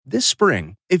This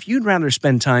spring, if you'd rather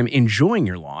spend time enjoying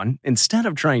your lawn instead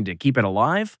of trying to keep it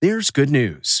alive, there's good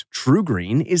news.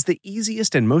 TruGreen is the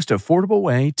easiest and most affordable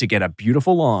way to get a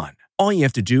beautiful lawn. All you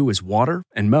have to do is water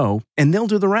and mow, and they'll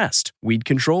do the rest. Weed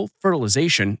control,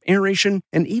 fertilization, aeration,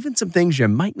 and even some things you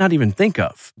might not even think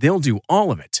of. They'll do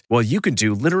all of it, while you can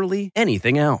do literally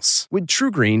anything else. With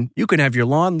TruGreen, you can have your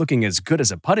lawn looking as good as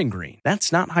a putting green.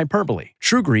 That's not hyperbole.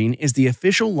 TruGreen is the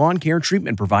official lawn care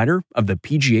treatment provider of the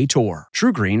PGA Tour.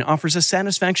 TruGreen offers a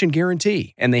satisfaction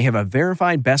guarantee, and they have a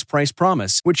verified best price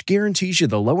promise, which guarantees you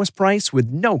the lowest price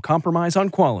with no compromise on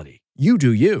quality. You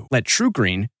do you. Let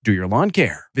TruGreen do your lawn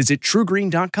care. Visit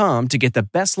TruGreen.com to get the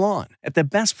best lawn at the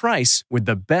best price with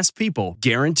the best people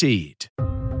guaranteed.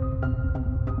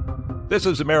 This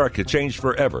is America Changed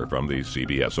Forever from the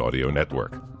CBS Audio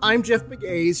Network. I'm Jeff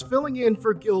Begays, filling in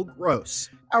for Gil Gross.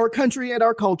 Our country and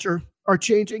our culture are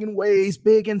changing in ways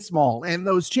big and small, and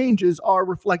those changes are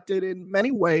reflected in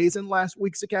many ways in last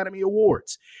week's Academy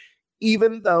Awards.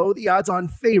 Even though the odds-on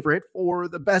favorite for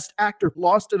the Best Actor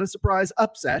lost in a surprise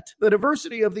upset, the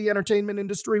diversity of the entertainment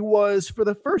industry was, for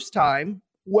the first time,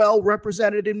 well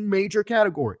represented in major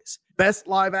categories. Best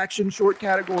Live Action Short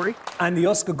category. And the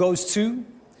Oscar goes to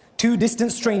Two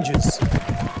Distant Strangers.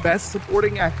 Best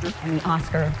Supporting Actor. And the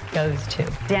Oscar goes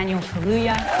to Daniel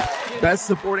Kaluuya. Best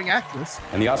Supporting Actress.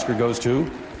 And the Oscar goes to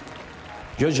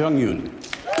Jo Jung-yoon.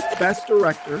 Best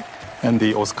Director. And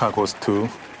the Oscar goes to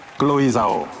Chloe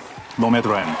Zhao.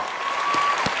 Nomadland.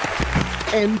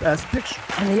 And Best Picture.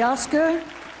 And the Oscar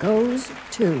goes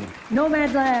to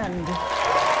Nomadland.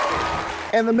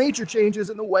 And the major changes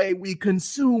in the way we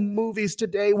consume movies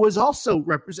today was also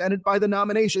represented by the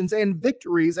nominations and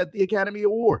victories at the Academy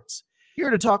Awards. Here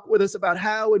to talk with us about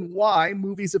how and why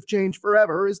movies have changed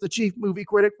forever is the chief movie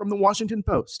critic from the Washington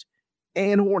Post,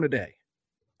 Ann Hornaday.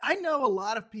 I know a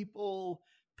lot of people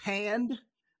panned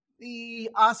the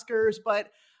Oscars,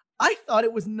 but I thought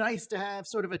it was nice to have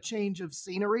sort of a change of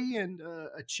scenery and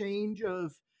a change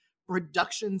of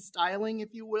production styling,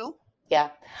 if you will. Yeah,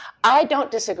 I don't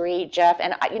disagree, Jeff.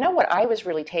 And you know what I was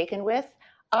really taken with?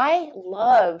 I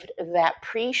loved that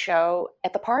pre-show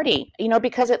at the party,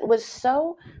 because it was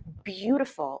so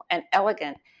beautiful and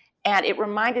elegant. And it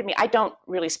reminded me, I don't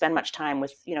really spend much time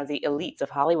with, the elites of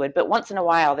Hollywood, but once in a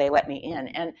while they let me in.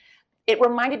 And it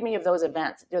reminded me of those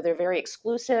events. They're very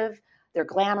exclusive. They're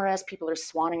glamorous. People are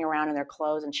swanning around in their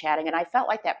clothes and chatting. And I felt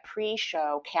like that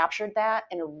pre-show captured that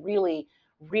in a really,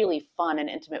 really fun and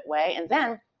intimate way. And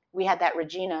then we had that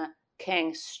Regina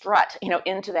King strut,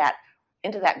 into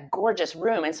that gorgeous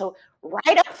room. And so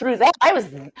right up through that,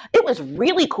 it was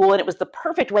really cool. And it was the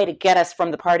perfect way to get us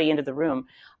from the party into the room.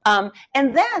 And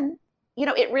then,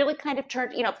 it really kind of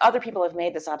turned, other people have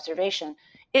made this observation.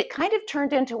 It kind of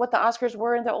turned into what the Oscars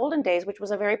were in the olden days, which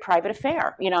was a very private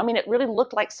affair. It really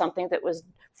looked like something that was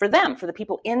for them, for the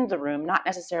people in the room, not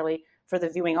necessarily for the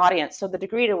viewing audience. So the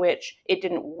degree to which it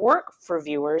didn't work for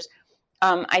viewers,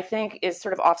 I think is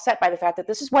sort of offset by the fact that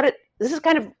this is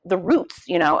kind of the roots,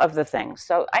 of the thing.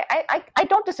 So I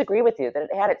don't disagree with you that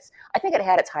I think it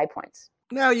had its high points.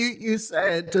 Now, you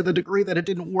said to the degree that it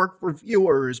didn't work for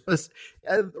viewers, but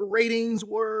the ratings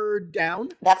were down?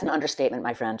 That's an understatement,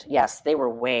 my friend. Yes, they were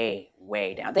way,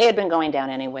 way down. They had been going down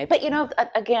anyway. But,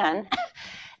 again,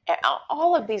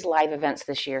 all of these live events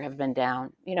this year have been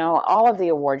down. All of the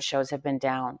award shows have been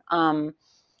down.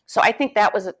 So I think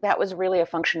that was really a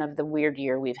function of the weird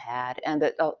year we've had. And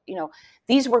that,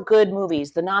 these were good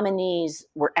movies. The nominees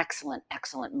were excellent,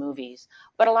 excellent movies.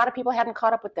 But a lot of people hadn't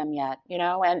caught up with them yet,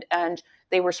 and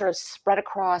they were sort of spread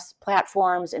across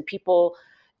platforms, and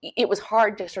it was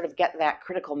hard to sort of get that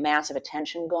critical mass of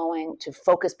attention going, to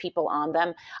focus people on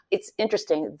them. It's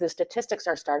interesting. The statistics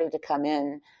are starting to come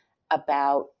in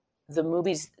about the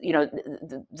movies,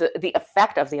 the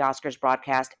effect of the Oscars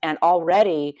broadcast, and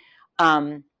already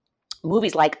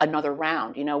movies like Another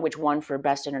Round, which won for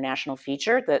Best International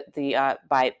Feature,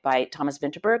 by Thomas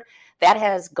Vinterberg, that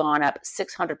has gone up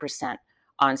 600%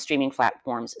 on streaming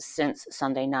platforms since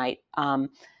Sunday night.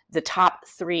 The top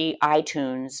 3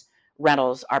 iTunes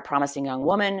rentals are Promising Young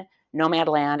Woman,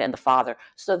 Nomadland, and The Father.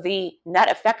 So the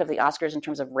net effect of the Oscars in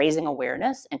terms of raising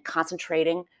awareness and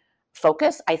concentrating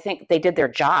focus, I think they did their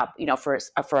job, for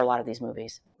a lot of these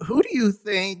movies. Who do you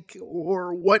think,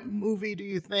 or what movie do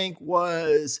you think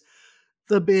was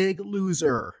the big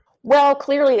loser? Well,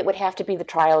 clearly it would have to be The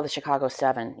Trial of the Chicago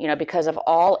 7, because of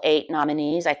all 8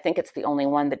 nominees, I think it's the only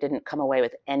one that didn't come away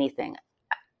with anything.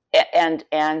 And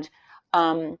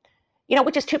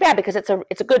which is too bad, because it's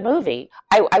a good movie.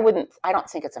 I don't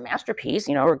think it's a masterpiece,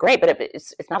 or great, but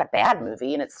it's not a bad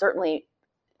movie, and it certainly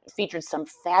featured some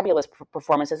fabulous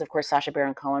performances. Of course, Sacha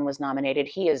Baron Cohen was nominated.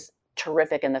 He is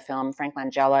terrific in the film. Frank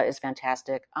Langella is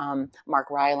fantastic. Mark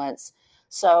Rylance.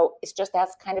 So it's just,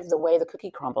 that's kind of the way the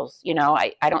cookie crumbles. You know,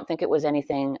 I don't think it was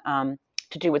anything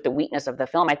to do with the weakness of the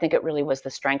film. I think it really was the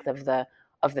strength of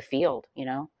the field, you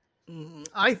know?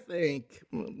 I think,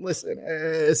 listen,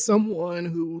 as someone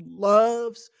who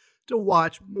loves to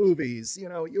watch movies, you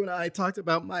know, you and I talked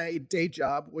about my day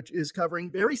job, which is covering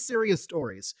very serious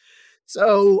stories.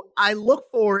 So I look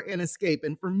for an escape.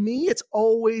 And for me, it's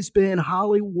always been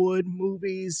Hollywood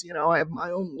movies. You know, I have my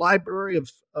own library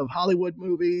of Hollywood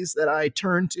movies that I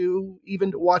turn to,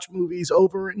 even to watch movies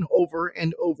over and over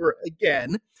and over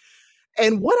again.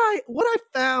 And what I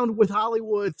found with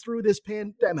Hollywood through this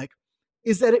pandemic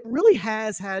is that it really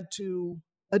has had to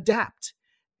adapt.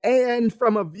 And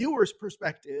from a viewer's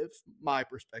perspective, my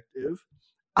perspective,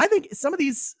 I think some of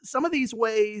these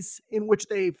ways in which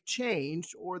they've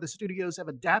changed or the studios have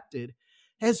adapted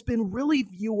has been really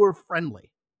viewer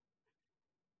friendly.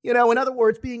 You know, in other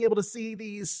words, being able to see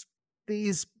these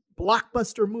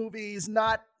blockbuster movies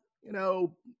not, you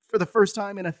know, for the first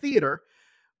time in a theater,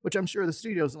 which I'm sure the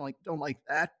studios don't like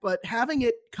that, but having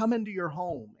it come into your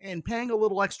home and paying a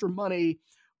little extra money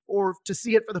or to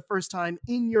see it for the first time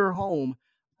in your home,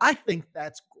 I think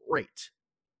that's great.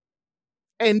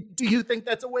 And do you think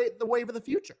that's the wave of the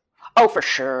future? Oh, for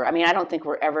sure. I mean, I don't think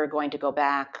we're ever going to go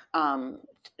back.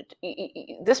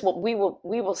 We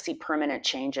will see permanent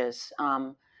changes.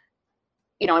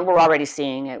 You know, and we're already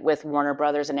seeing it with Warner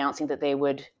Brothers announcing that they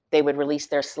would release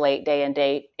their slate day and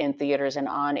date in theaters and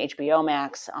on HBO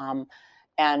Max.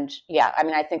 And yeah, I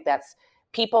mean, I think that's,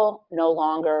 people no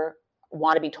longer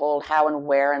want to be told how and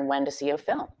where and when to see a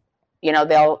film. You know,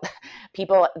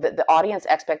 the audience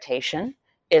expectation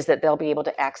is that they'll be able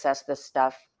to access this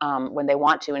stuff when they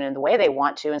want to and in the way they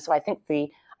want to. And so I think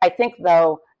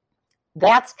though,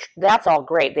 that's all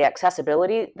great. The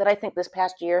accessibility that I think this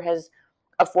past year has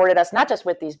afforded us, not just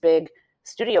with these big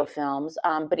studio films,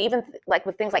 but even like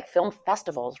with things like film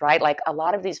festivals, right? Like a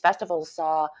lot of these festivals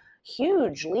saw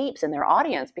huge leaps in their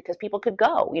audience because people could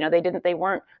go. You know,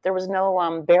 there was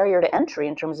no barrier to entry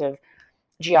in terms of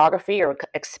geography or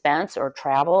expense or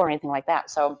travel or anything like that.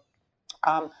 So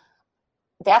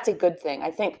that's a good thing. I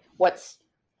think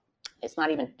it's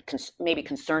not even, maybe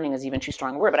concerning is even too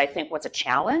strong a word, but I think what's a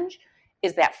challenge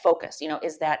is that focus, you know,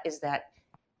 is that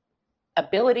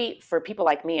ability for people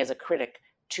like me as a critic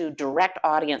to direct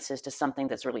audiences to something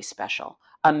that's really special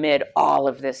amid all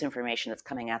of this information that's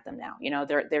coming at them now. You know,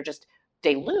 they're just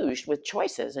deluged with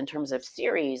choices in terms of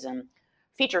series and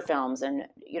feature films and,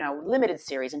 you know, limited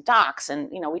series and docs. And,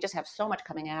 you know, we just have so much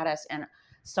coming at us. And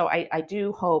so I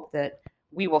do hope that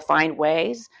we will find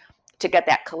ways to get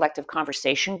that collective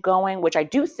conversation going, which I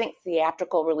do think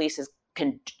theatrical releases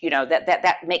can, you know,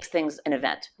 that makes things an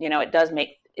event. You know, it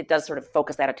does sort of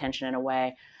focus that attention in a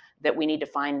way that we need to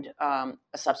find a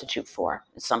substitute for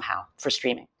somehow for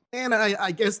streaming. And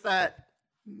I guess that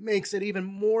makes it even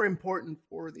more important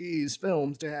for these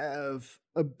films to have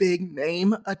a big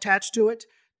name attached to it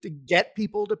to get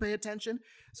people to pay attention.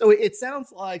 So it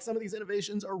sounds like some of these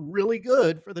innovations are really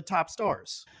good for the top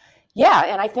stars. Yeah,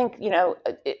 and I think, you know,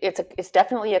 it's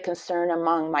definitely a concern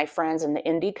among my friends in the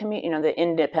indie community, you know, the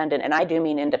independent, and I do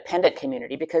mean independent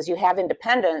community, because you have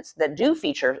independents that do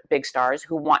feature big stars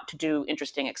who want to do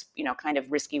interesting, you know, kind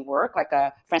of risky work, like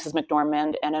a Frances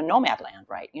McDormand and a Nomadland,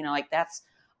 right? You know, like that's,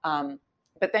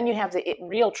 but then you have the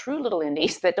real true little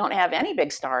indies that don't have any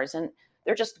big stars, and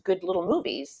they're just good little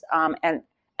movies. And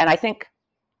I think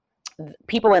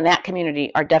people in that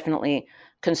community are definitely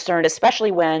concerned, especially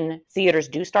when theaters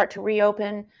do start to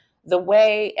reopen, the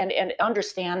way, and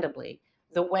understandably,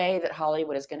 the way that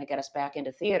Hollywood is going to get us back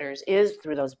into theaters is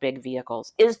through those big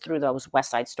vehicles, is through those West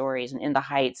Side Stories and In the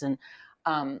Heights and,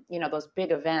 you know, those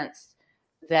big events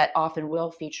that often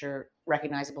will feature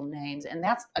recognizable names. And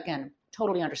that's, again,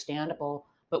 totally understandable,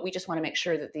 but we just want to make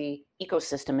sure that the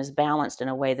ecosystem is balanced in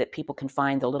a way that people can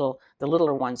find the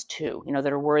littler ones too, you know,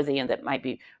 that are worthy and that might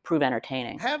prove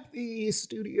entertaining. Have the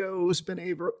studios been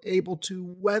able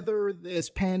to weather this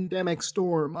pandemic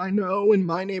storm? I know in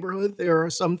my neighborhood there are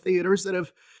some theaters that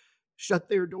have shut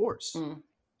their doors.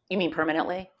 You mean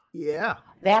permanently? Yeah.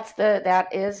 That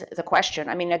is the question.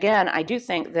 I mean, again, I do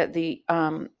think that the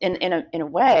in a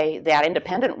way that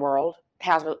independent world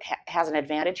has an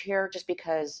advantage here, just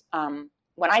because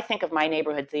when I think of my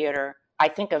neighborhood theater, I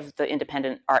think of the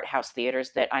independent art house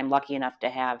theaters that I'm lucky enough to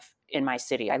have in my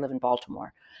city. I live in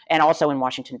Baltimore and also in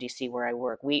Washington, D.C., where I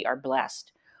work. We are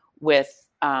blessed with,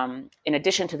 in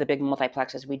addition to the big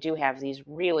multiplexes, we do have these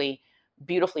really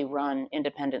beautifully run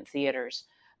independent theaters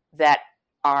that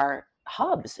are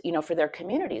hubs, you know, for their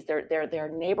communities. They're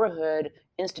neighborhood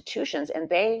institutions, and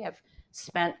they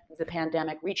spent the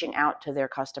pandemic reaching out to their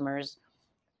customers.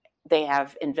 They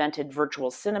have invented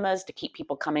virtual cinemas to keep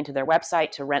people coming to their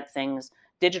website to rent things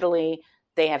digitally.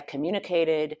 They have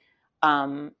communicated.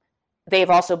 They've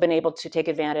also been able to take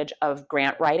advantage of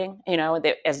grant writing,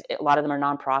 as a lot of them are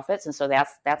nonprofits. And so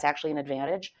that's actually an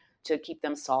advantage to keep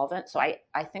them solvent. So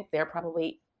I think they're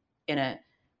probably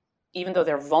even though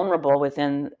they're vulnerable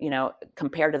within,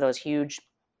 compared to those huge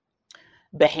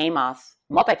behemoth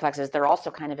multiplexes, they're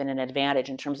also kind of in an advantage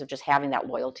in terms of just having that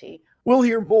loyalty. We'll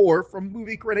hear more from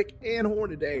movie critic Ann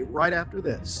Hornaday right after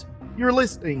this. You're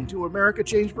listening to America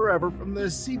Changed Forever from the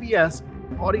CBS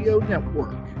Audio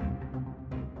Network.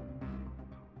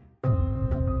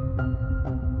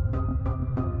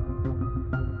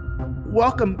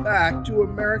 Welcome back to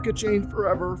America Changed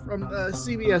Forever from the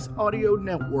CBS Audio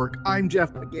Network. I'm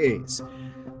Jeff Pegues.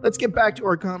 Let's get back to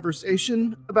our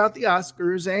conversation about the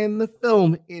Oscars and the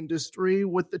film industry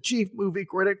with the chief movie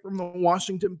critic from the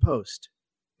Washington Post,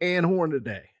 Ann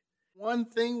Hornaday. One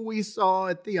thing we saw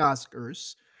at the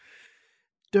Oscars,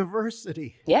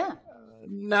 diversity. Yeah.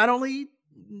 Not only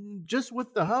just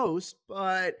with the host,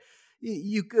 but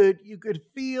you could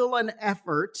feel an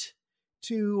effort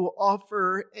to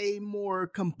offer a more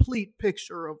complete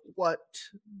picture of what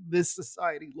this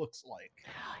society looks like.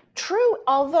 True,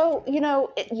 although,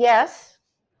 yes.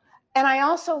 And I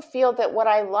also feel that what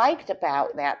I liked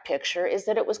about that picture is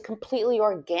that it was completely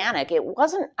organic.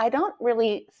 I don't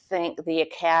really think the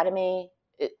Academy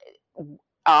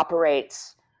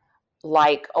operates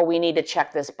like, oh, we need to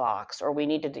check this box, or we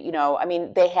need to,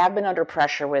 they have been under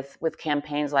pressure with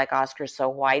campaigns like Oscars So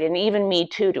White, and even Me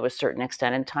Too to a certain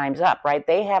extent, and Time's Up, right?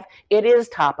 It is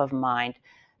top of mind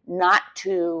not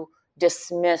to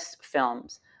dismiss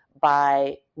films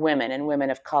by women and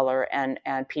women of color and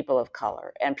people of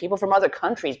color and people from other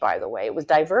countries, by the way. It was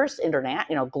diverse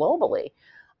globally.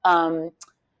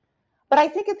 But I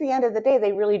think at the end of the day,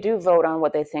 they really do vote on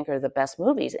what they think are the best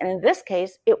movies. And in this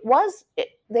case,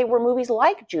 they were movies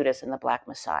like Judas and the Black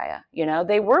Messiah.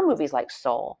 They were movies like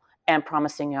Soul and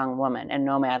Promising Young Woman and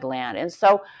Nomadland. And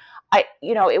so,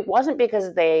 it wasn't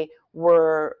because they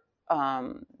were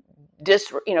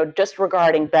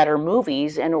disregarding better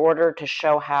movies in order to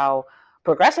show how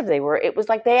progressive they were. It was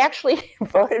like they actually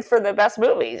voted for the best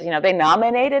movies. They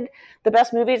nominated the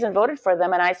best movies and voted for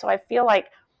them. And I feel like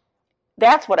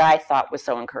that's what I thought was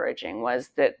so encouraging, was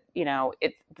that,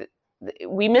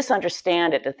 we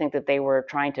misunderstand it to think that they were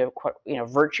trying to,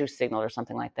 virtue signal or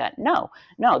something like that. No,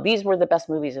 these were the best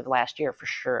movies of last year for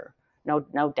sure.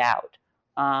 No doubt.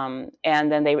 And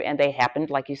they happened,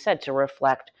 like you said, to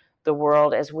reflect the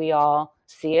world as we all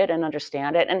see it and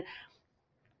understand it. And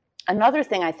another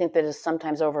thing I think that is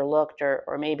sometimes overlooked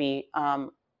or maybe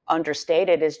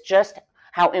understated is just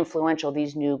how influential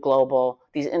these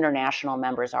international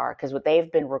members are, because what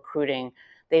they've been recruiting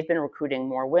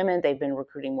more women, they've been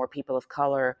recruiting more people of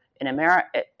color in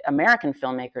American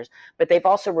filmmakers, but they've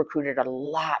also recruited a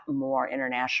lot more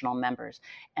international members.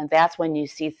 And that's when you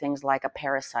see things like a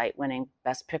Parasite winning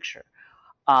Best Picture,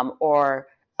 or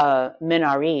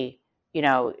Minari,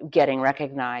 getting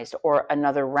recognized, or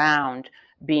Another Round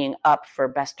being up for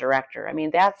Best Director. I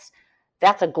mean, that's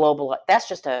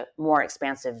just a more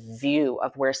expansive view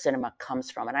of where cinema comes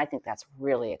from. And I think that's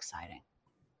really exciting.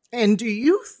 And do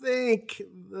you think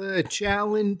the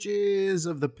challenges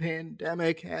of the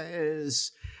pandemic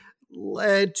has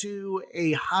led to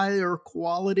a higher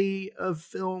quality of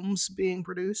films being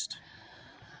produced?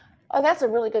 Oh, that's a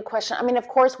really good question. I mean, of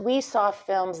course, we saw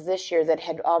films this year that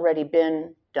had already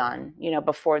been done,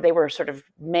 before. They were sort of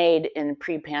made in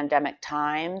pre-pandemic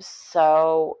times.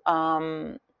 So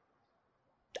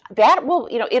that will,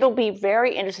 it'll be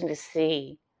very interesting to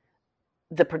see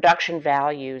the production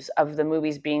values of the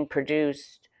movies being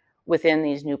produced within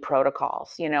these new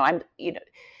protocols.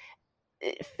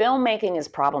 Filmmaking is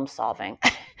problem solving.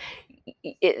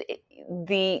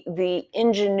 The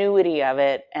ingenuity of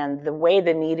it and the way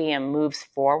the medium moves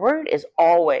forward is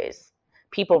always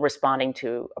people responding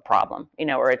to a problem,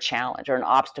 or a challenge or an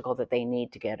obstacle that they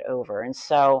need to get over. And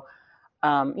so,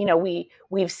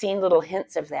 we've seen little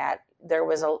hints of that. There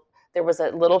was a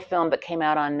little film that came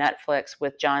out on Netflix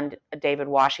with John David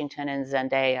Washington and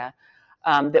Zendaya,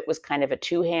 that was kind of a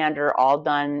two-hander, all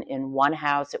done in one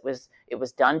house. It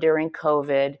was done during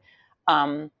COVID.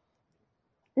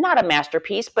 Not a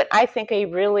masterpiece, but I think a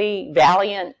really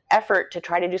valiant effort to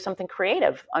try to do something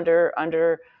creative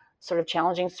under sort of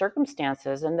challenging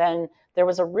circumstances. And then there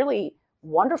was a really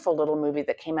wonderful little movie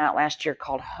that came out last year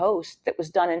called Host that was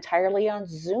done entirely on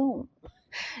Zoom.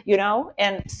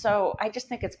 And so I just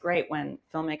think it's great when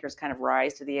filmmakers kind of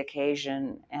rise to the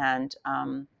occasion and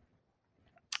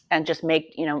just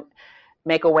make,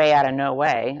 make a way out of no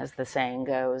way, as the saying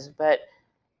goes. But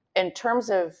in terms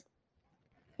of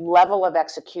level of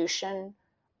execution,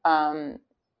 I'm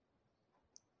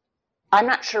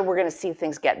not sure we're going to see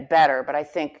things get better, but I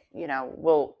think, you know,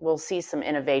 we'll see some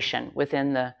innovation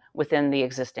within the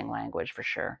existing language for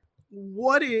sure.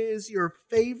 What is your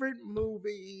favorite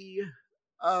movie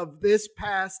of this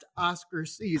past Oscar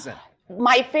season?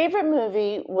 My favorite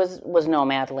movie was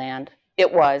Nomadland.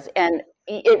 It was, and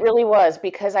it really was,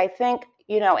 because I think,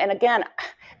 you know, and again,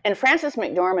 and Frances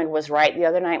McDormand was right the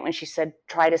other night when she said,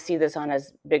 try to see this on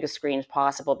as big a screen as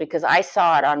possible, because I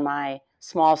saw it on my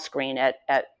small screen at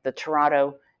the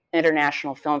Toronto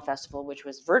International Film Festival, which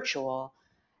was virtual.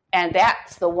 And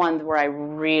that's the one where I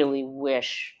really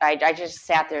wish, I just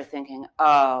sat there thinking,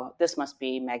 oh, this must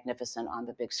be magnificent on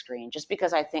the big screen. Just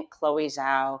because I think Chloe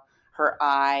Zhao, her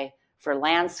eye for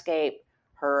landscape,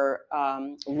 her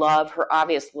love, her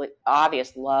obvious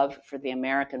love for the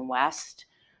American West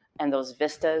and those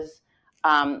vistas,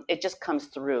 it just comes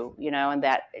through, you know, and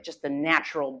that just the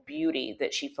natural beauty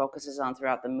that she focuses on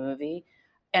throughout the movie.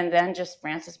 And then just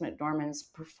Frances McDormand's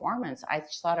performance, I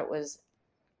just thought it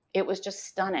was just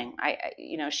stunning.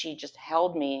 You know, she just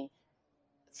held me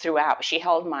throughout. She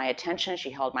held my attention. She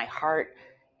held my heart.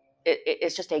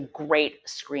 It's just a great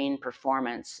screen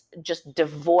performance, just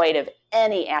devoid of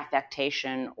any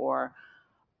affectation or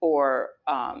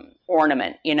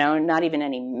ornament, you know, not even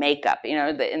any makeup, you know,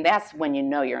 and that's when you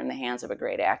know you're in the hands of a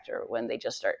great actor, when they're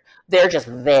just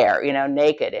there, you know,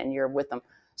 naked, and you're with them.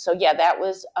 So yeah, that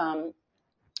was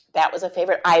a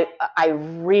favorite. I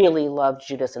really loved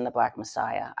Judas and the Black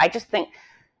Messiah. I just think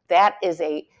that is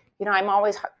you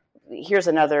know, here's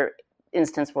another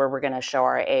instance where we're going to show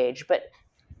our age, but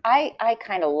I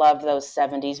kind of love those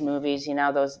 70s movies, you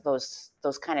know,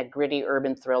 those kind of gritty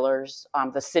urban thrillers,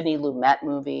 the Sidney Lumet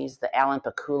movies, the Alan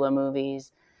Pakula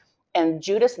movies. And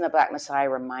Judas and the Black Messiah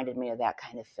reminded me of that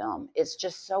kind of film. It's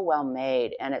just so well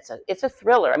made, and it's a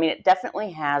thriller. I mean, it definitely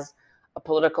has a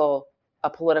political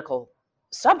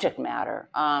subject matter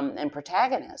and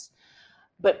protagonist,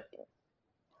 but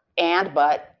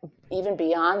even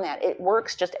beyond that, it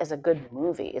works just as a good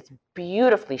movie. It's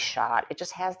beautifully shot. It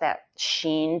just has that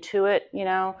sheen to it, you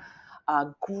know.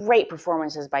 Great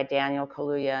performances by Daniel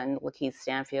Kaluuya and Lakeith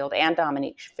Stanfield and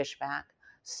Dominique Fishback.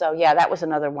 So yeah, that was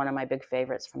another one of my big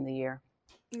favorites from the year.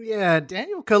 Yeah,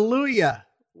 Daniel Kaluuya,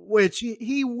 which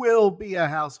he will be a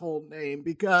household name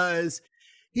because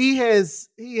he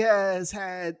has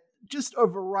had just a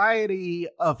variety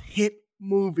of hit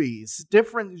movies,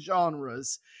 different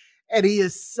genres, and he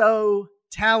is so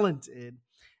talented.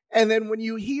 And then when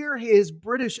you hear his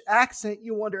British accent,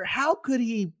 you wonder, how could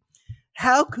he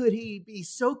be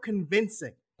so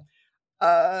convincing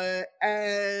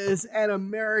as an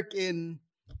American,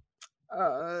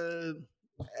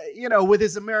 you know, with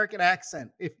his American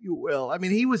accent, if you will. I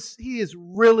mean, he is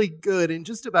really good in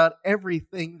just about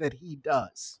everything that he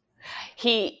does.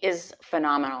 He is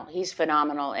phenomenal. He's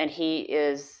phenomenal, and he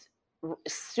is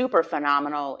super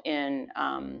phenomenal in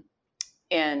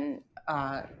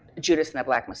Judas and the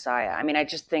Black Messiah. I mean, I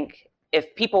just think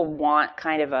if people want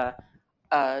kind of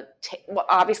well,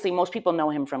 obviously most people know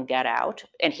him from Get Out,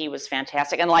 and he was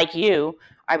fantastic. And like you,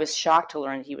 I was shocked to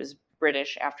learn he was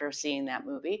British after seeing that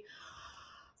movie.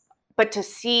 But to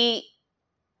see,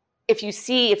 if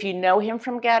you know him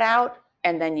from Get Out,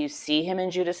 and then you see him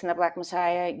in Judas and the Black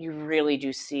Messiah, you really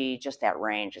do see just that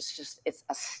range. It's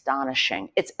astonishing.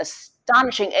 It's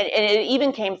astonishing. And it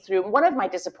even came through. One of my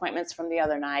disappointments from the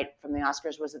other night from the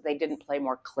Oscars was that they didn't play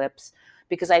more clips,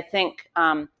 because I think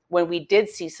when we did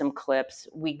see some clips,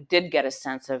 we did get a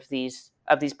sense of these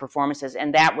performances.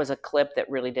 And that was a clip that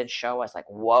really did show us like,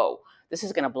 whoa, this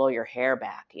is going to blow your hair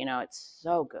back. You know, it's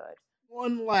so good.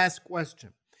 One last question.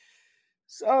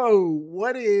 So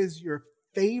what is your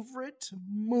favorite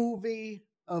movie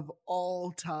of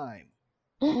all time?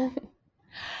 All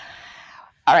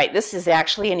right, this is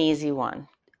actually an easy one.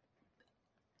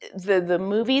 The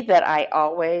movie that I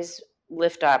always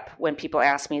lift up when people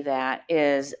ask me that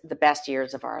is The Best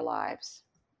Years of Our Lives.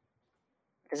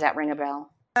 Does that ring a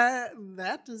bell?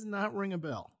 That does not ring a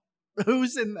bell.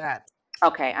 Who's in that?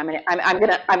 Okay, I'm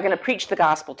gonna preach the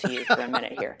gospel to you for a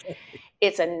minute here.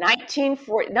 It's a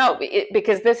 1940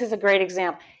 because this is a great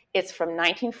example. It's from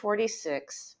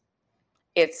 1946.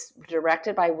 It's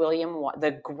directed by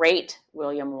the great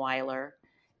William Wyler.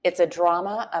 It's a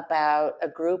drama about a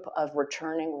group of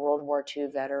returning World War II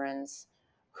veterans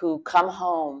who come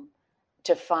home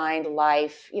to find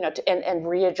life, you know, and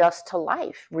readjust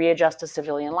to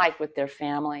civilian life with their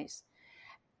families.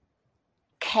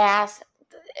 Cast,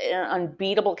 an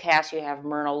unbeatable cast. You have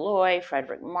Myrna Loy,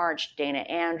 Frederick March, Dana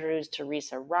Andrews,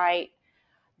 Teresa Wright.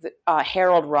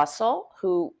 Harold Russell,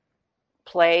 who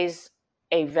plays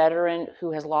a veteran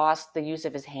who has lost the use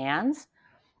of his hands,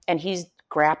 and he's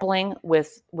grappling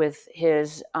with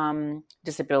his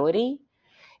disability.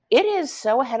 It is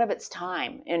so ahead of its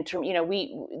time in term.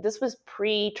 This was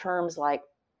pre-terms like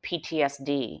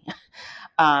PTSD,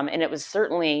 and it was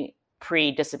certainly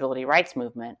pre-disability rights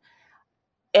movement.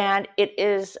 And it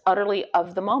is utterly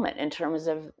of the moment in terms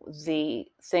of the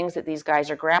things that these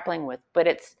guys are grappling with. But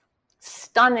it's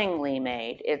stunningly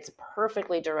made. It's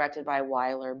perfectly directed by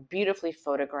Wyler, beautifully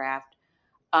photographed,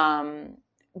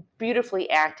 beautifully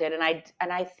acted. And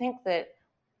I think that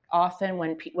often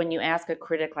when you ask a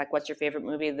critic, like, what's your favorite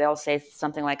movie, they'll say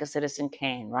something like a Citizen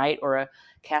Kane, right? Or a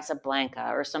Casablanca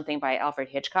or something by Alfred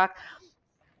Hitchcock.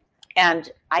 And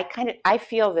I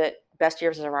feel that Best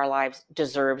Years of Our Lives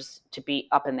deserves to be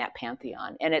up in that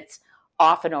pantheon. And it's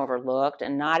often overlooked,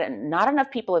 and not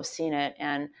enough people have seen it.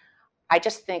 And I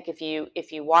just think if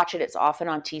you watch it, it's often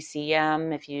on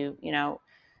TCM. If you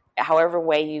however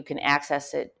way you can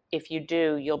access it, if you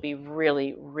do, you'll be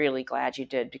really, really glad you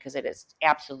did, because it is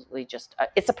absolutely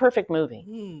it's a perfect movie.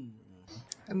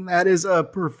 And that is a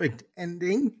perfect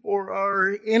ending for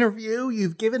our interview.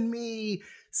 You've given me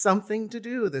something to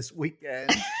do this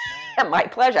weekend. My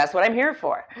pleasure. That's what I'm here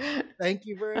for. Thank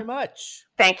you very much.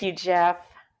 Thank you, Jeff.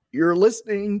 You're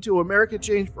listening to America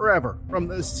Changed Forever from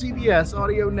the CBS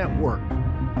Audio Network.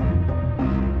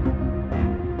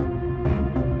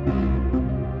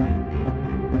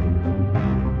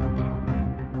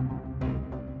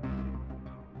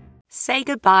 Say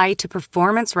goodbye to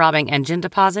performance-robbing engine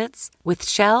deposits with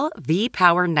Shell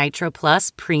V-Power Nitro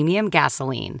Plus Premium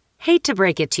Gasoline. Hate to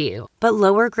break it to you, but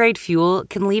lower-grade fuel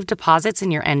can leave deposits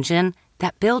in your engine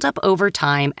that build up over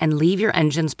time and leave your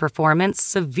engine's performance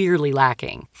severely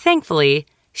lacking. Thankfully,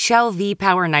 Shell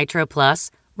V-Power Nitro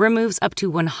Plus removes up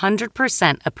to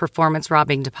 100% of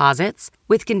performance-robbing deposits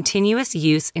with continuous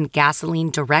use in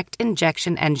gasoline direct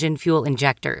injection engine fuel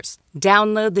injectors.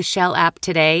 Download the Shell app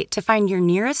today to find your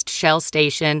nearest Shell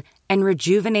station and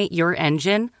rejuvenate your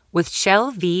engine with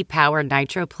Shell V-Power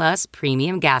Nitro Plus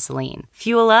Premium Gasoline.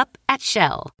 Fuel up at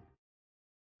Shell.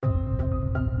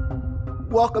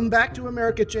 Welcome back to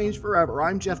America Changed Forever.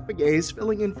 I'm Jeff Pegues,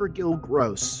 filling in for Gil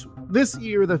Gross. This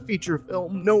year, the feature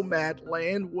film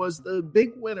Nomadland was the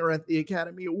big winner at the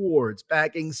Academy Awards,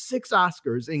 bagging 6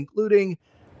 Oscars, including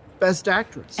Best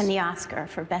Actress. And the Oscar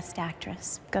for Best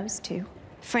Actress goes to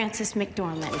Frances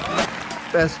McDormand.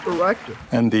 Best Director.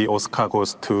 And the Oscar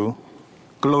goes to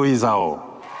Chloe Zhao.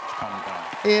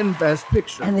 And Best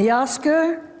Picture. And the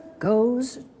Oscar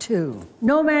goes to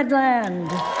Nomadland.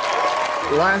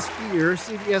 Last year,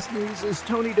 CBS News'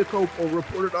 Tony Dokoupil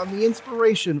reported on the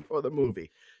inspiration for the movie,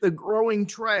 the growing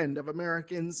trend of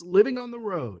Americans living on the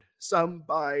road, some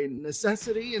by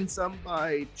necessity and some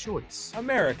by choice.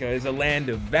 America is a land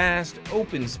of vast,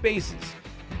 open spaces,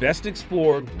 best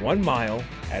explored 1 mile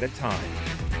at a time.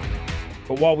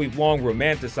 But while we've long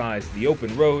romanticized the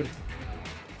open road,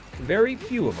 very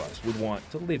few of us would want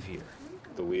to live here.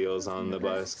 The wheels on the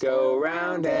bus go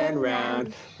round and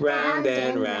round, round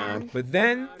and round. But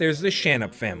then there's the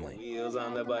Shanup family. Wheels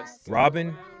on the bus.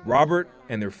 Robin, Robert,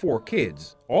 and their 4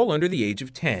 kids, all under the age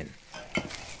of 10.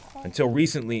 Until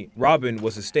recently, Robin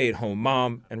was a stay-at-home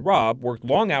mom, and Rob worked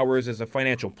long hours as a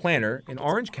financial planner in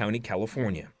Orange County,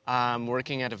 California. I'm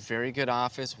working at a very good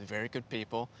office with very good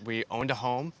people. We owned a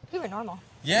home. We were normal.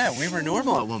 Yeah, we were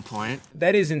normal at one point.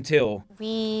 That is until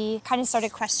we kind of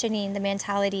started questioning the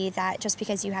mentality that just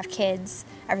because you have kids,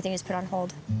 everything is put on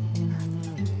hold.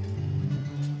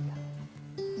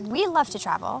 We love to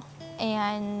travel,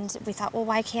 and we thought, well,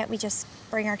 why can't we just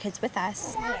bring our kids with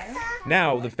us?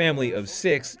 Now the family of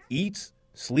 6 eats,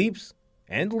 sleeps,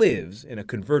 and lives in a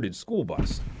converted school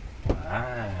bus.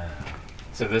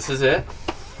 So this is it.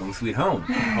 Home sweet home.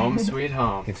 Home sweet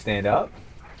home. Can stand up?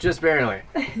 Just barely.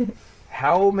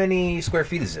 How many square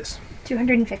feet is this?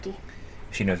 250.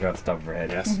 She knows right off the top of her head,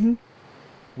 yes? Mm-hmm.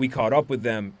 We caught up with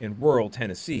them in rural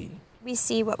Tennessee. We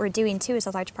see what we're doing, too, as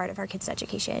a large part of our kids'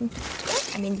 education.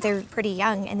 I mean, they're pretty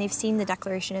young, and they've seen the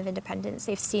Declaration of Independence.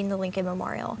 They've seen the Lincoln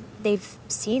Memorial. They've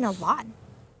seen a lot.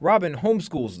 Robin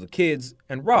homeschools the kids,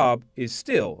 and Rob is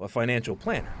still a financial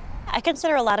planner. I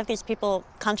consider a lot of these people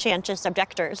conscientious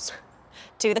objectors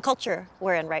to the culture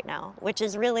we're in right now, which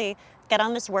is really get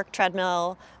on this work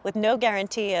treadmill with no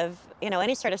guarantee of,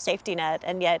 any sort of safety net,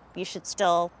 and yet you should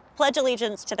still pledge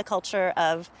allegiance to the culture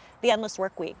of the endless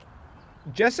work week.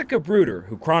 Jessica Bruder,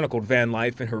 who chronicled van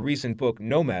life in her recent book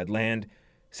Nomadland,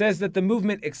 says that the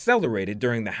movement accelerated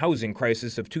during the housing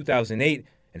crisis of 2008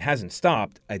 and hasn't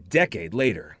stopped a decade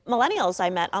later. Millennials I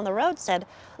met on the road said,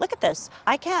 look at this,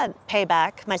 I can't pay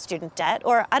back my student debt,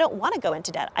 or I don't want to go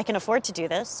into debt. I can afford to do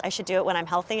this. I should do it when I'm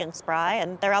healthy and spry,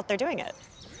 and they're out there doing it.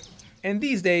 And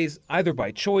these days, either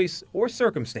by choice or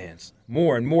circumstance,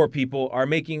 more and more people are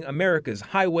making America's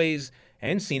highways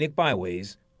and scenic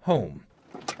byways home.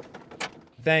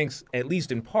 Thanks, at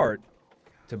least in part,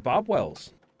 to Bob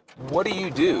Wells. What do you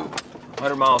do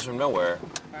 100 miles from nowhere?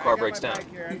 Car breaks down.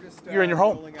 You're in your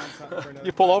home.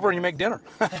 You pull over and you make dinner.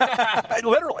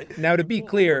 Literally. Now, to be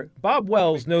clear, Bob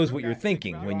Wells knows what you're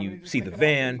thinking when you see the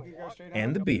van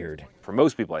and the beard. For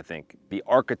most people, I think, the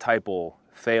archetypal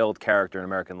failed character in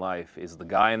American life is the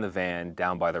guy in the van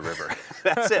down by the river.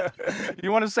 That's it.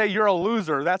 You want to say you're a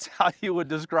loser, that's how you would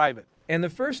describe it. And the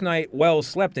first night Wells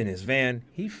slept in his van,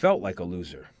 he felt like a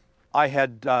loser. I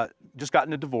had just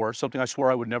gotten a divorce, something I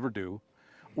swore I would never do.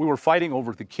 We were fighting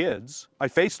over the kids. I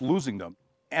faced losing them.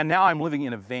 And now I'm living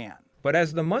in a van. But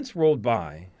as the months rolled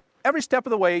by, every step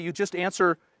of the way, you just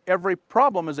answer every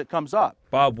problem as it comes up.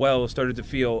 Bob Wells started to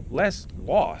feel less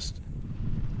lost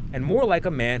and more like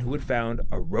a man who had found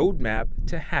a roadmap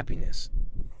to happiness.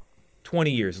 20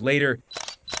 years later,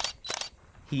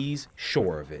 he's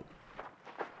sure of it.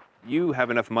 You have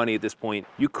enough money at this point,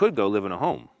 you could go live in a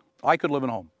home. I could live in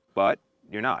a home. But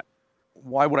you're not.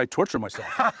 Why would I torture myself?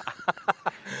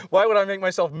 Why would I make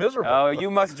myself miserable? Oh, you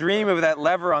must dream of that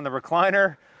lever on the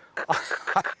recliner.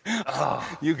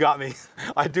 Oh, you got me.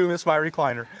 I do miss my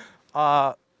recliner.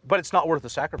 But it's not worth the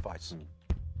sacrifice.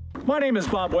 My name is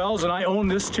Bob Wells, and I own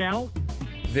this channel.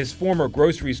 This former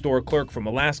grocery store clerk from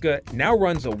Alaska now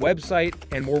runs a website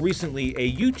and more recently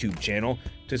a YouTube channel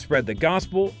to spread the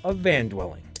gospel of van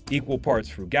dwelling. Equal parts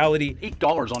frugality,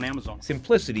 $8 on Amazon.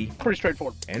 Simplicity, pretty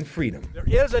straightforward, and freedom. There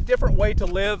is a different way to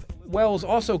live. Wells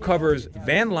also covers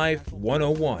Van Life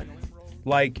 101.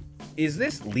 Like, is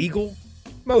this legal?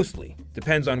 Mostly.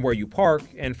 Depends on where you park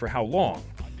and for how long.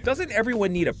 Doesn't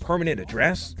everyone need a permanent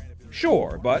address?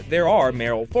 Sure, but there are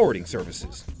mail forwarding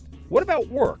services. What about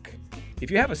work?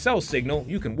 If you have a cell signal,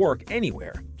 you can work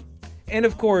anywhere. And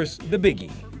of course, the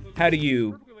biggie. How do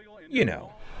you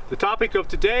know? The topic of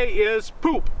today is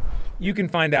poop. You can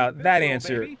find out that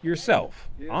answer yourself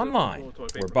online,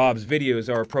 where Bob's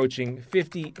videos are approaching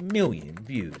 50 million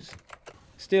views.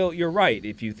 Still, you're right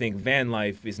if you think van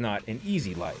life is not an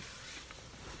easy life.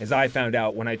 As I found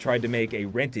out when I tried to make a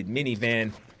rented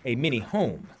minivan a mini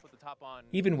home,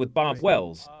 even with Bob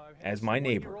Wells as my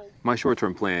neighbor. My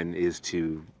short-term plan is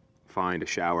to find a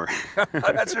shower.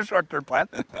 That's your short-term plan?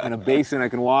 And a basin I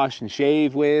can wash and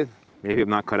shave with. Maybe I'm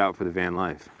not cut out for the van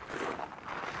life.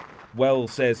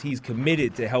 Wells says he's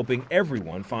committed to helping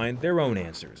everyone find their own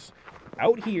answers,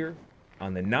 out here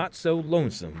on the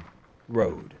not-so-lonesome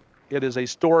road. It is a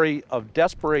story of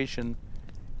desperation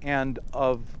and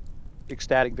of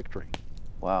ecstatic victory.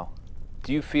 Wow.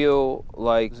 Do you feel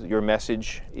like your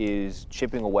message is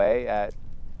chipping away at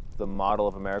the model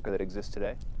of America that exists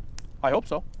today? I hope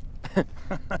so.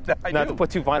 Not to put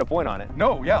too fine a point on it.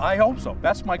 No, yeah, I hope so.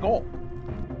 That's my goal.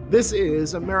 This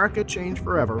is America Changed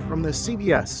Forever from the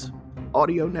CBS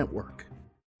Audio Network.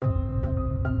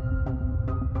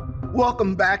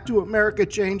 Welcome back to America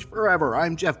Changed Forever.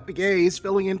 I'm Jeff Begaze,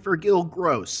 filling in for Gil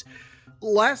Gross.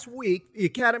 Last week, the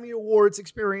Academy Awards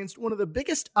experienced one of the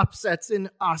biggest upsets in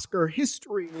Oscar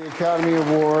history. The Academy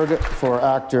Award for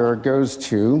Actor goes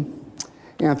to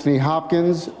Anthony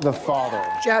Hopkins, the father.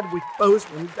 Chadwick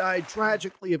Boseman, who died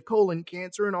tragically of colon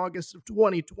cancer in August of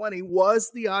 2020, was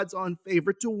the odds-on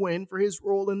favorite to win for his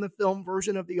role in the film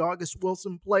version of the August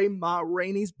Wilson play Ma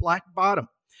Rainey's Black Bottom.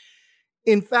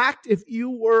 In fact, if you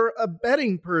were a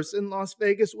betting person, Las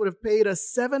Vegas would have paid a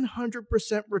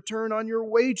 700% return on your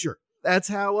wager. That's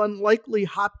how unlikely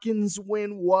Hopkins'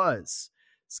 win was.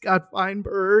 Scott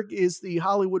Feinberg is the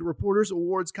Hollywood Reporter's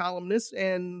awards columnist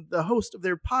and the host of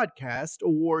their podcast,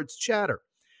 Awards Chatter.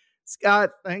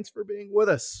 Scott, thanks for being with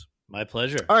us. My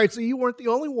pleasure. All right, so you weren't the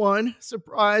only one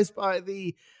surprised by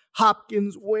the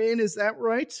Hopkins win, is that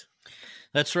right?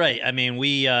 That's right. I mean,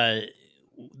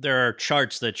 there are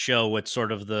charts that show what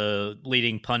sort of the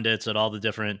leading pundits at all the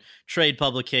different trade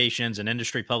publications and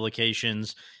industry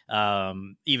publications,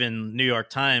 even New York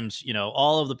Times,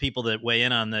 all of the people that weigh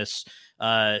in on this,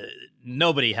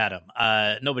 nobody had him.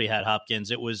 Nobody had Hopkins.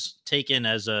 It was taken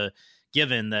as a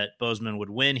given that Boseman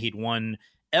would win. He'd won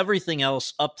everything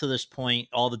else up to this point,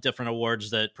 all the different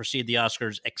awards that precede the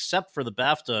Oscars, except for the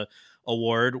BAFTA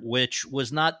award, which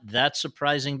was not that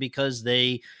surprising because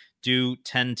they do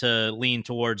tend to lean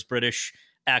towards British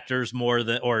actors more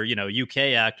than, or UK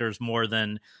actors more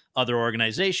than other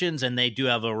organizations, and they do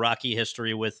have a rocky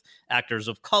history with actors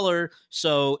of color.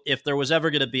 So if there was ever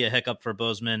going to be a hiccup for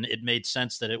Boseman, it made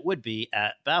sense that it would be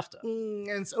at BAFTA.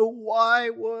 And so why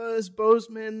was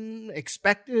Boseman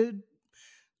expected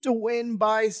to win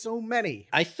by so many?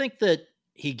 I think that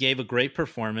he gave a great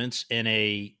performance in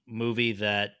a movie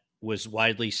that was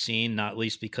widely seen, not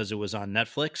least because it was on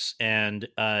Netflix, and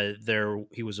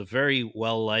he was a very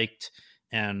well-liked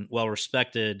and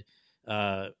well-respected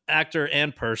actor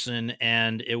and person,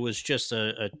 and it was just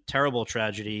a terrible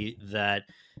tragedy that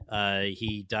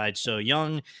he died so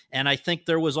young. And I think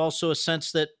there was also a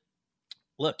sense that,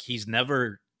 look, he's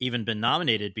never even been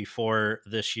nominated before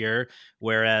this year,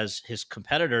 whereas his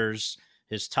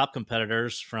top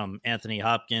competitors, from Anthony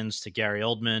Hopkins to Gary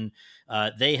Oldman,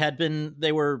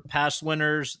 they were past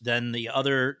winners. Then the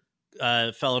other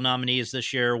fellow nominees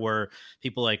this year were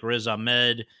people like Riz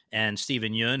Ahmed and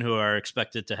Steven Yeun, who are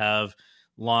expected to have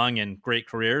long and great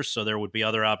careers. So there would be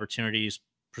other opportunities,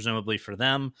 presumably, for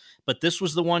them. But this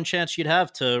was the one chance you'd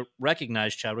have to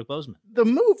recognize Chadwick Boseman. The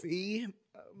movie,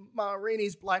 Ma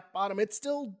Rainey's Black Bottom,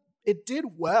 it did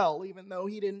well, even though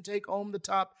he didn't take home the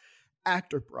top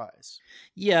actor prize.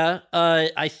 Yeah,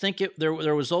 I think there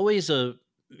was always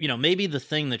maybe the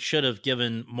thing that should have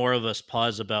given more of us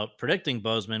pause about predicting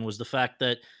Boseman was the fact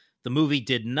that the movie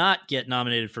did not get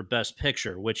nominated for Best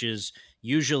Picture, which is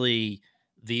usually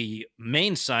the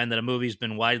main sign that a movie's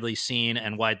been widely seen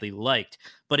and widely liked.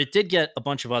 But it did get a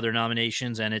bunch of other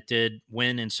nominations, and it did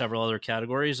win in several other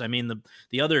categories. I mean,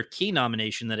 the other key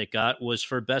nomination that it got was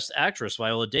for Best Actress,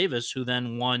 Viola Davis, who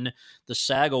then won the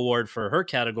SAG Award for her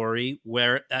category,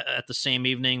 where at the same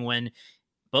evening when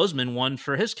Boseman won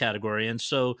for his category. And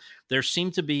so there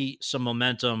seemed to be some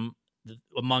momentum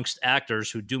amongst actors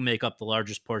who do make up the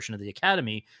largest portion of the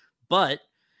Academy, but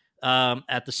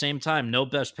at the same time, no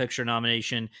Best Picture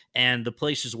nomination, and the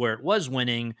places where it was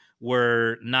winning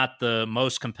were not the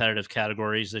most competitive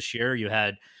categories this year. You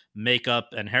had makeup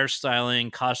and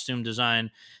hairstyling, costume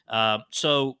design.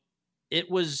 So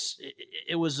it was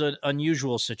an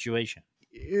unusual situation.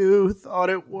 You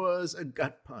thought it was a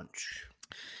gut punch.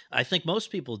 I think most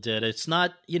people did. It's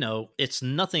not, it's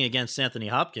nothing against Anthony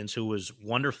Hopkins, who was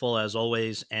wonderful as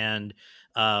always. And,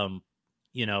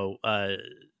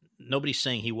 nobody's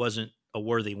saying he wasn't a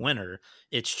worthy winner.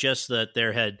 It's just that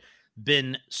there had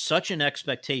been such an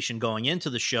expectation going into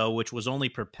the show, which was only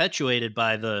perpetuated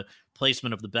by the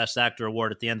placement of the Best Actor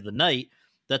award at the end of the night,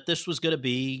 that this was going to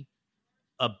be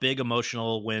a big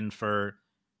emotional win for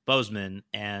Boseman.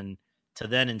 And to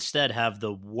then instead have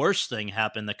the worst thing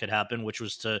happen that could happen, which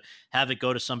was to have it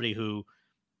go to somebody who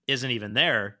isn't even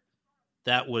there,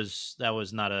 that was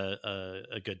not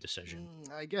a good decision.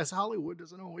 I guess Hollywood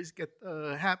doesn't always get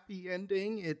the happy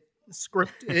ending it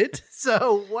scripted.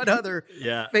 So what other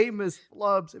famous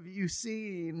flubs have you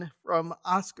seen from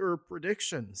Oscar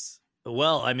predictions?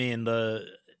 Well, I mean, the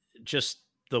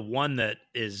one that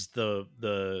is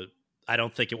the I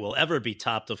don't think it will ever be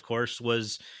topped, of course,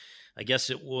 was, I guess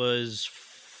it was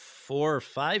 4 or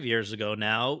 5 years ago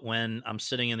now, when I'm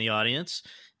sitting in the audience,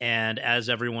 and as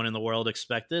everyone in the world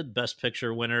expected, Best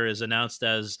Picture winner is announced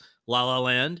as La La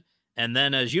Land. And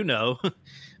then, as you know,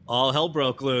 all hell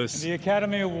broke loose. The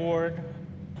Academy Award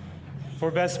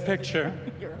for Best Picture.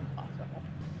 You're impossible.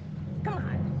 Come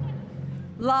on.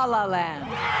 La La Land.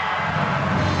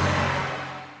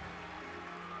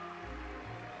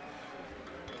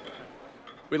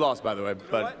 We lost, by the way,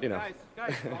 but,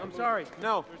 Guys, I'm sorry.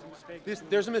 No,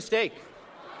 there's a mistake.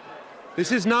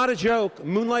 This is not a joke.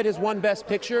 Moonlight has won Best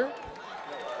Picture.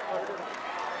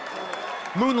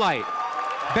 Moonlight,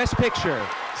 Best Picture.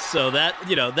 So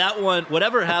that one,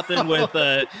 whatever happened with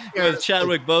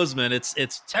Chadwick Boseman,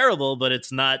 it's terrible, but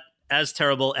it's not as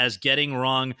terrible as getting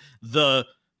wrong the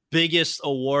biggest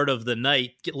award of the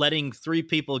night, letting 3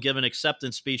 people give an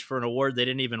acceptance speech for an award they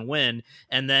didn't even win,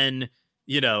 and then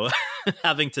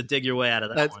having to dig your way out of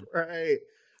that. That's one. Right.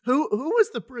 Who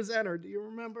was the presenter? Do you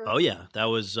remember? Oh, yeah. That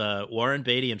was Warren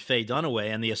Beatty and Faye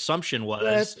Dunaway. And the assumption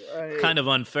was, kind of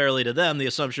unfairly to them, the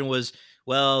assumption was,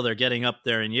 well, they're getting up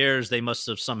there in years. They must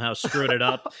have somehow screwed it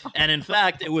up. And in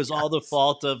fact, it was all the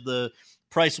fault of the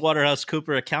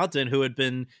PricewaterhouseCooper accountant who had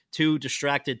been too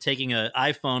distracted taking an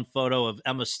iPhone photo of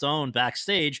Emma Stone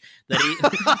backstage that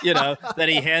he, that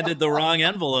he handed the wrong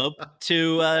envelope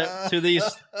to these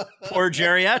poor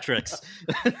geriatrics.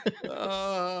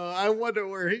 I wonder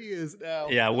where he is now.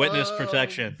 Yeah, witness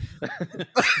protection.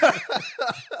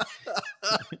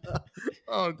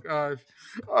 Oh gosh!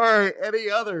 All right, any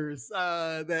others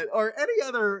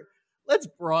let's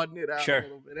broaden it out Sure. a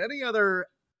little bit. Any other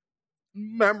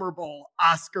memorable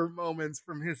Oscar moments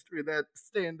from history that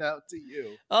stand out to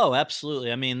you? Oh,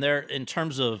 absolutely. I mean, in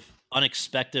terms of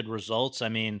unexpected results, I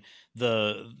mean,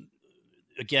 in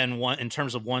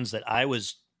terms of ones that I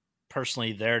was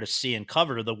personally there to see and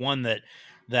cover, the one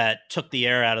that took the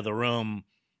air out of the room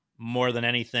more than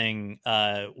anything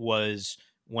was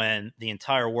when the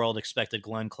entire world expected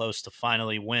Glenn Close to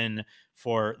finally win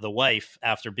for The Wife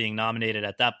after being nominated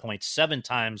at that point 7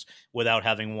 times without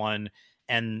having won.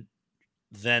 And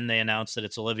then they announced that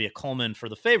it's Olivia Colman for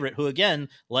The Favorite, who, again,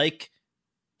 like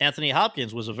Anthony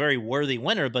Hopkins, was a very worthy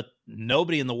winner, but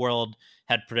nobody in the world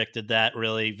had predicted that,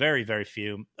 really. Very, very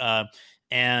few.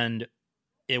 And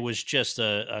it was just,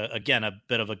 again, a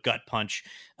bit of a gut punch.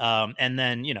 And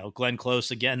then, Glenn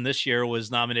Close, again, this year was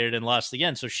nominated and lost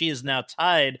again. So she is now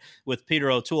tied with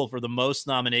Peter O'Toole for the most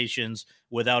nominations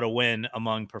without a win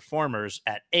among performers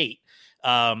at 8.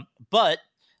 But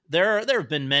there have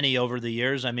been many over the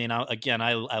years. I mean,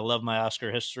 I love my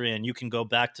Oscar history, and you can go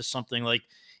back to something like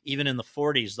even in the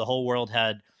 40s, the whole world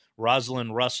had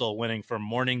Rosalind Russell winning for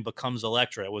Morning Becomes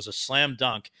Electra. It was a slam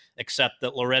dunk, except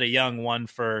that Loretta Young won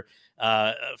for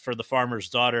The Farmer's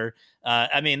Daughter.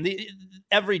 I mean,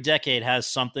 every decade has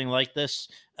something like this.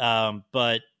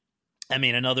 But I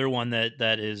mean, another one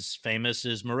that is famous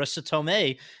is Marissa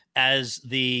Tomei as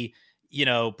the,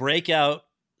 breakout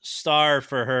star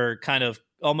for her kind of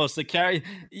almost the carry.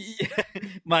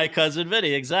 My Cousin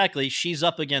Vinny, exactly. She's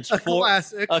up against a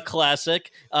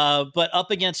classic, but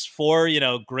up against 4,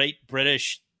 great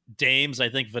British dames. I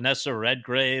think Vanessa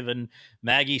Redgrave and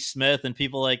Maggie Smith and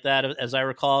people like that, as I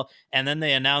recall. And then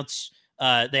they announce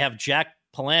they have Jack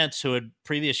Palance, who had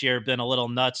previous year been a little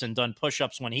nuts and done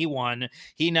push-ups when he won.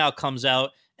 He now comes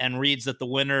out and reads that the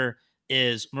winner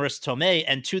is Marissa Tomei.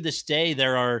 And to this day,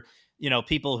 there are,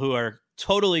 people who are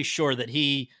totally sure that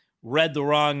he read the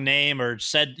wrong name or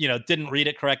said, didn't read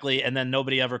it correctly, and then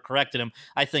nobody ever corrected him.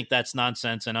 I think that's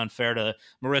nonsense and unfair to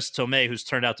Marissa Tomei, who's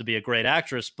turned out to be a great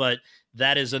actress, but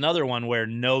that is another one where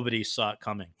nobody saw it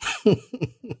coming.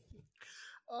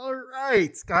 All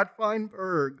right, Scott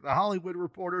Feinberg, the Hollywood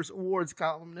Reporter's awards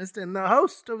columnist and the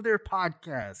host of their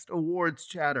podcast, Awards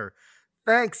Chatter.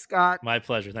 Thanks, Scott. My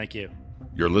pleasure. Thank you.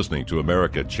 You're listening to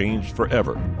America Changed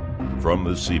Forever from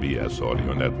the CBS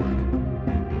Audio Network.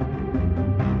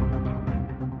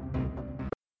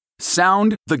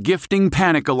 Sound the gifting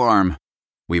panic alarm.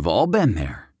 We've all been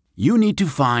there. You need to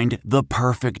find the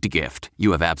perfect gift.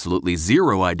 You have absolutely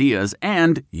zero ideas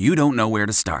and you don't know where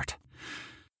to start.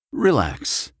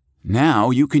 Relax. Now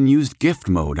you can use gift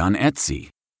mode on Etsy.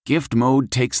 Gift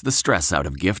mode takes the stress out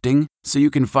of gifting so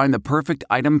you can find the perfect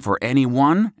item for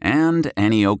anyone and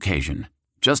any occasion.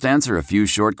 Just answer a few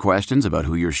short questions about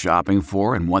who you're shopping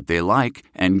for and what they like,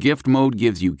 and Gift Mode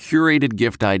gives you curated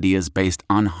gift ideas based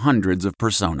on hundreds of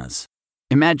personas.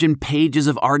 Imagine pages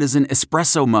of artisan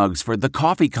espresso mugs for the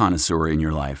coffee connoisseur in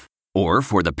your life. Or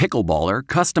for the pickleballer,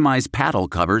 customized paddle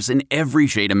covers in every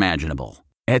shade imaginable.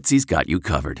 Etsy's got you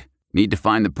covered. Need to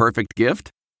find the perfect gift?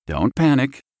 Don't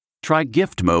panic. Try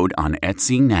Gift Mode on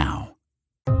Etsy now.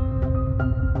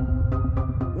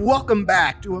 Welcome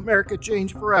back to America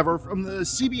Changed Forever from the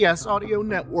CBS Audio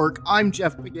Network. I'm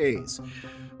Jeff Pegues.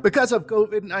 Because of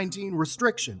COVID-19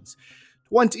 restrictions,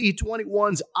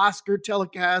 2021's Oscar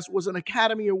telecast was an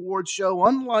Academy Awards show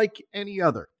unlike any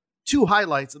other. 2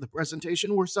 highlights of the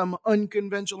presentation were some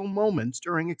unconventional moments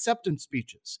during acceptance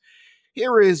speeches.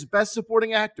 Here is Best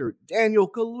Supporting Actor Daniel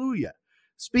Kaluuya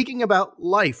speaking about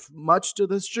life, much to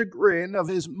the chagrin of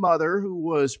his mother, who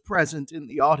was present in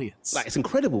the audience. It's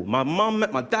incredible. My mom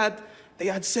met my dad. They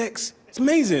had sex. It's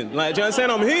amazing. Do you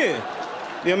understand? I'm here. You know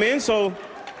what I mean? So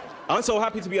I'm so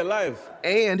happy to be alive.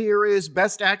 And here is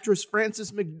Best Actress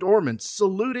Frances McDormand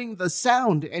saluting the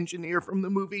sound engineer from the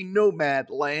movie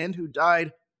Nomadland, who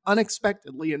died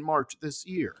unexpectedly in March this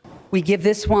year. We give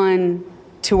this one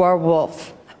to our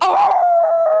wolf.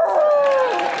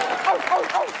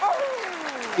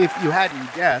 If you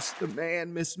hadn't guessed, the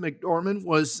man Miss McDormand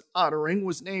was honoring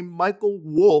was named Michael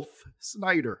Wolf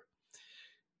Snyder.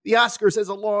 The Oscars has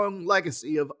a long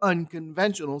legacy of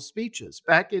unconventional speeches.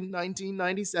 Back in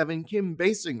 1997, Kim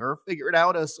Basinger figured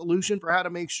out a solution for how to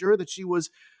make sure that she was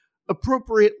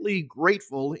appropriately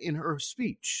grateful in her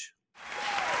speech.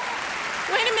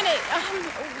 Wait a minute.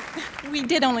 We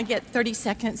did only get 30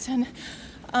 seconds,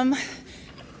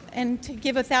 and to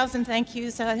give 1,000 thank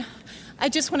yous, I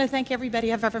just want to thank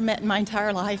everybody I've ever met in my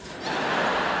entire life.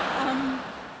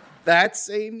 That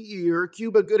same year,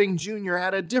 Cuba Gooding Jr.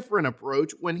 had a different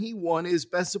approach when he won his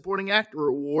Best Supporting Actor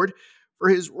award for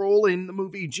his role in the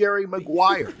movie Jerry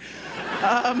Maguire.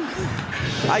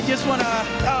 I just want to...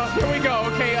 Oh, here we go.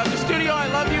 Okay, the studio, I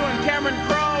love you, and Cameron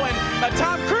Crowe, and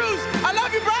Tom Cruise, I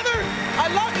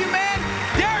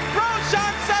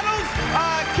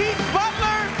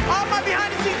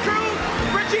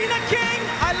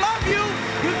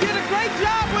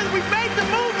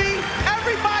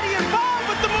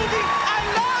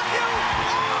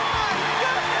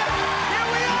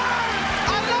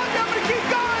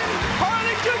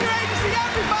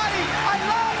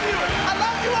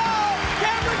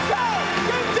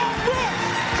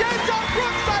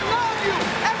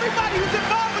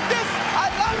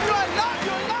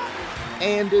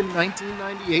And in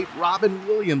 1998, Robin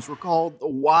Williams recalled the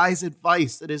wise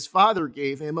advice that his father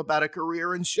gave him about a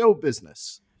career in show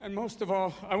business. And most of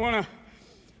all, I want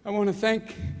to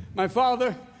thank my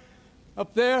father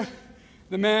up there,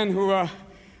 the man who,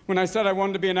 when I said I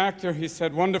wanted to be an actor, he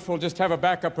said, "Wonderful, just have a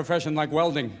backup profession like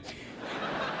welding."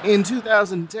 In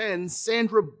 2010,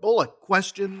 Sandra Bullock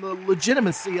questioned the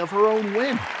legitimacy of her own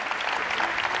win.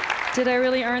 Did I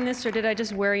really earn this, or did I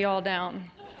just wear you all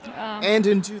down? And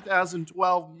in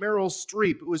 2012, Meryl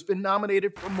Streep, who has been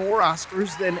nominated for more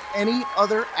Oscars than any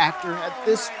other actor at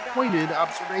this pointed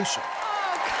observation.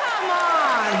 Oh, come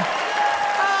on!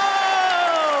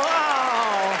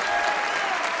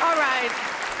 All right.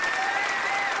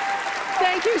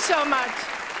 Thank you so much.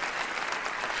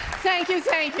 Thank you.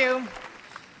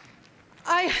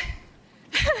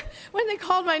 When they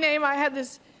called my name, I had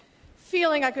this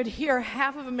feeling I could hear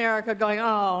half of America going,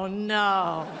 "Oh,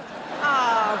 no.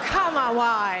 Oh, come on,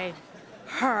 why?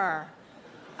 Her.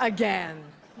 Again."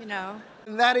 You know?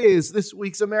 And that is this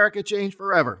week's America Changed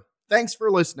Forever. Thanks for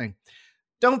listening.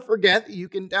 Don't forget that you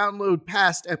can download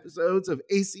past episodes of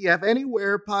ACF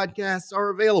anywhere podcasts are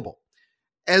available.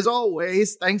 As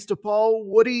always, thanks to Paul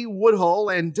Woody Woodhull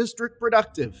and District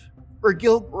Productive. For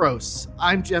Gil Gross,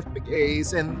 I'm Jeff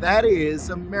McGaze, and that is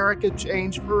America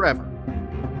Changed Forever.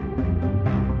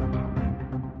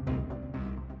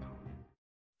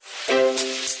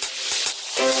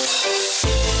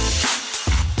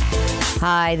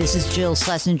 Hi, this is Jill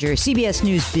Schlesinger, CBS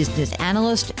News business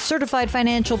analyst, certified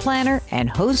financial planner,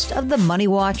 and host of the Money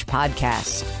Watch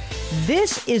podcast.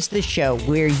 This is the show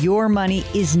where your money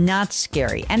is not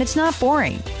scary and it's not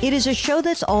boring. It is a show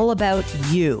that's all about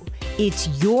you. It's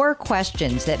your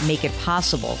questions that make it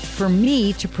possible for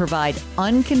me to provide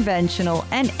unconventional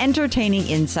and entertaining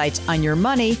insights on your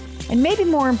money, and maybe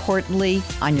more importantly,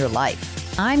 on your life.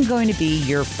 I'm going to be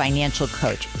your financial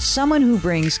coach, someone who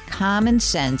brings common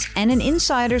sense and an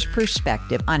insider's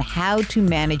perspective on how to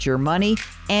manage your money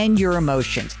and your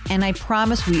emotions. And I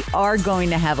promise we are going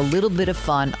to have a little bit of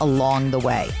fun along the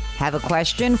way. Have a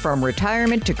question from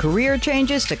retirement to career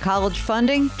changes to college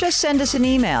funding? Just send us an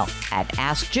email at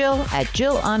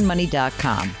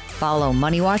askjill@jillonmoney.com. Follow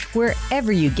Money Watch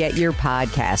wherever you get your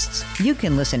podcasts. You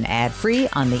can listen ad-free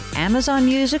on the Amazon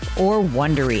Music or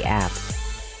Wondery app.